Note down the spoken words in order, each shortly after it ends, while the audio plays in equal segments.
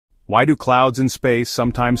Why do clouds in space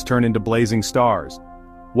sometimes turn into blazing stars?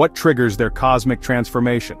 What triggers their cosmic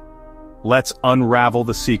transformation? Let's unravel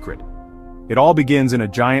the secret. It all begins in a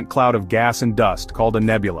giant cloud of gas and dust called a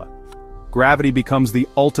nebula. Gravity becomes the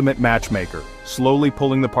ultimate matchmaker, slowly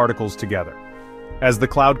pulling the particles together. As the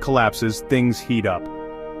cloud collapses, things heat up.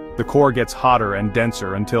 The core gets hotter and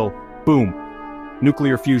denser until, boom,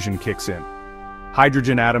 nuclear fusion kicks in.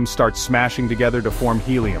 Hydrogen atoms start smashing together to form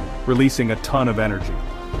helium, releasing a ton of energy.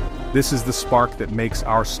 This is the spark that makes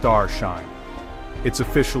our star shine. It's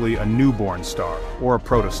officially a newborn star, or a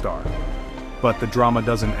protostar. But the drama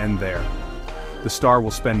doesn't end there. The star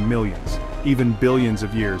will spend millions, even billions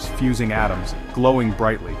of years fusing atoms, glowing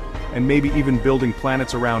brightly, and maybe even building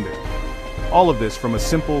planets around it. All of this from a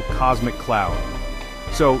simple cosmic cloud.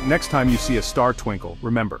 So, next time you see a star twinkle,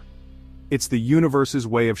 remember, it's the universe's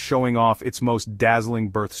way of showing off its most dazzling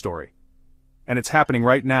birth story. And it's happening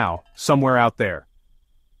right now, somewhere out there.